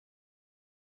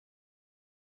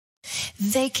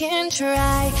They can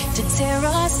try to tear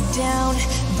us down,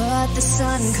 but the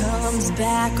sun comes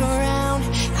back around.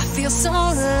 I feel so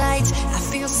light, I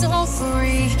feel so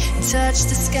free. Touch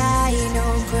the sky,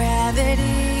 no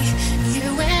gravity.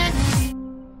 You and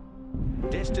me.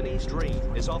 Destiny's Dream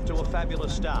is off to a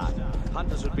fabulous start.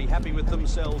 Hunters would be happy with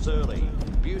themselves early.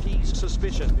 Beauty's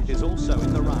Suspicion is also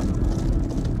in the run.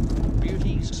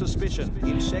 Beauty's Suspicion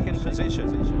in second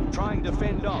position, trying to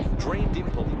fend off Dream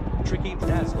Dimple. Tricky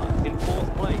Dazzler in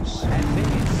fourth place, and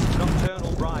there's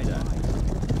Nocturnal Rider.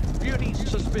 Beauty's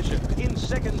Suspicion in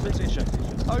second position.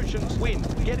 Ocean's Wind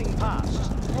getting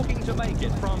past, looking to make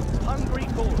it from Hungry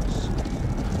Chorus.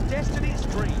 Destiny's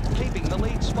Dream keeping the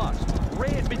lead spot.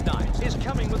 Red Midnight is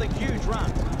coming with a huge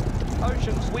run.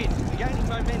 Ocean's Wind gaining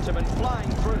momentum and flying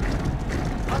through.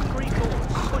 Hungry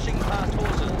Chorus pushing past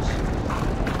horses.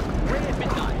 Red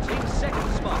Midnight in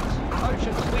second spot.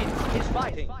 Ocean's Wind is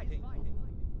fighting.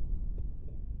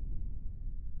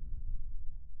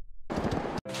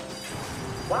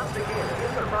 Once again,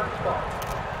 in the front spot.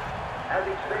 As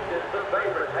expected, the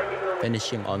favorite taking the lead.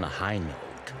 Finishing on a high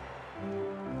note.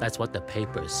 That's what the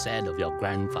papers said of your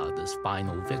grandfather's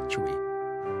final victory.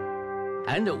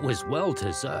 And it was well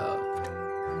deserved.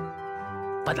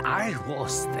 But I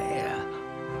was there.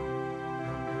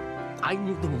 I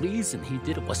knew the reason he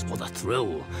did it was for the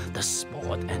thrill, the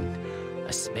sport, and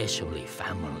especially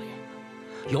family.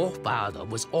 Your father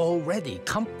was already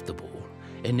comfortable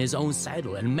in his own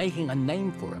saddle and making a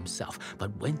name for himself. But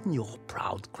when your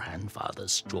proud grandfather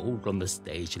strolled on the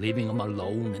stage, leaving him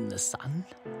alone in the sun,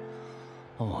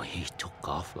 oh, he took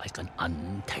off like an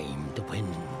untamed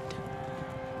wind.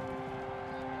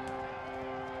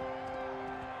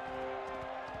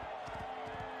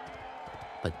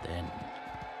 But then,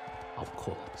 of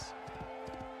course,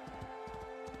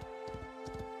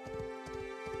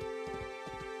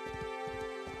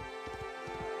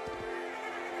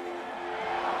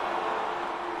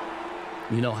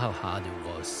 you know how hard it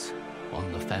was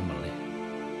on the family.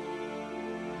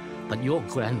 But your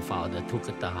grandfather took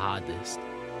it the hardest.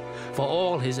 For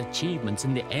all his achievements,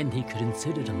 in the end, he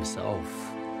considered himself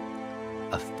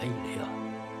a failure.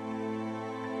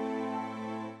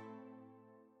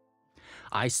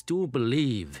 I still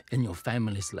believe in your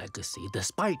family's legacy,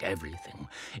 despite everything.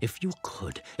 If you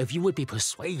could, if you would be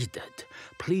persuaded,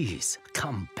 please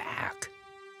come back.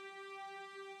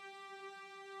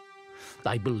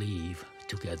 I believe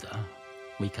together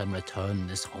we can return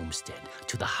this homestead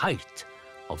to the height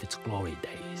of its glory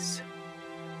days.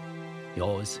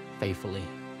 Yours faithfully,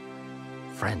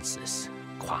 Francis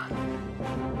Kwan.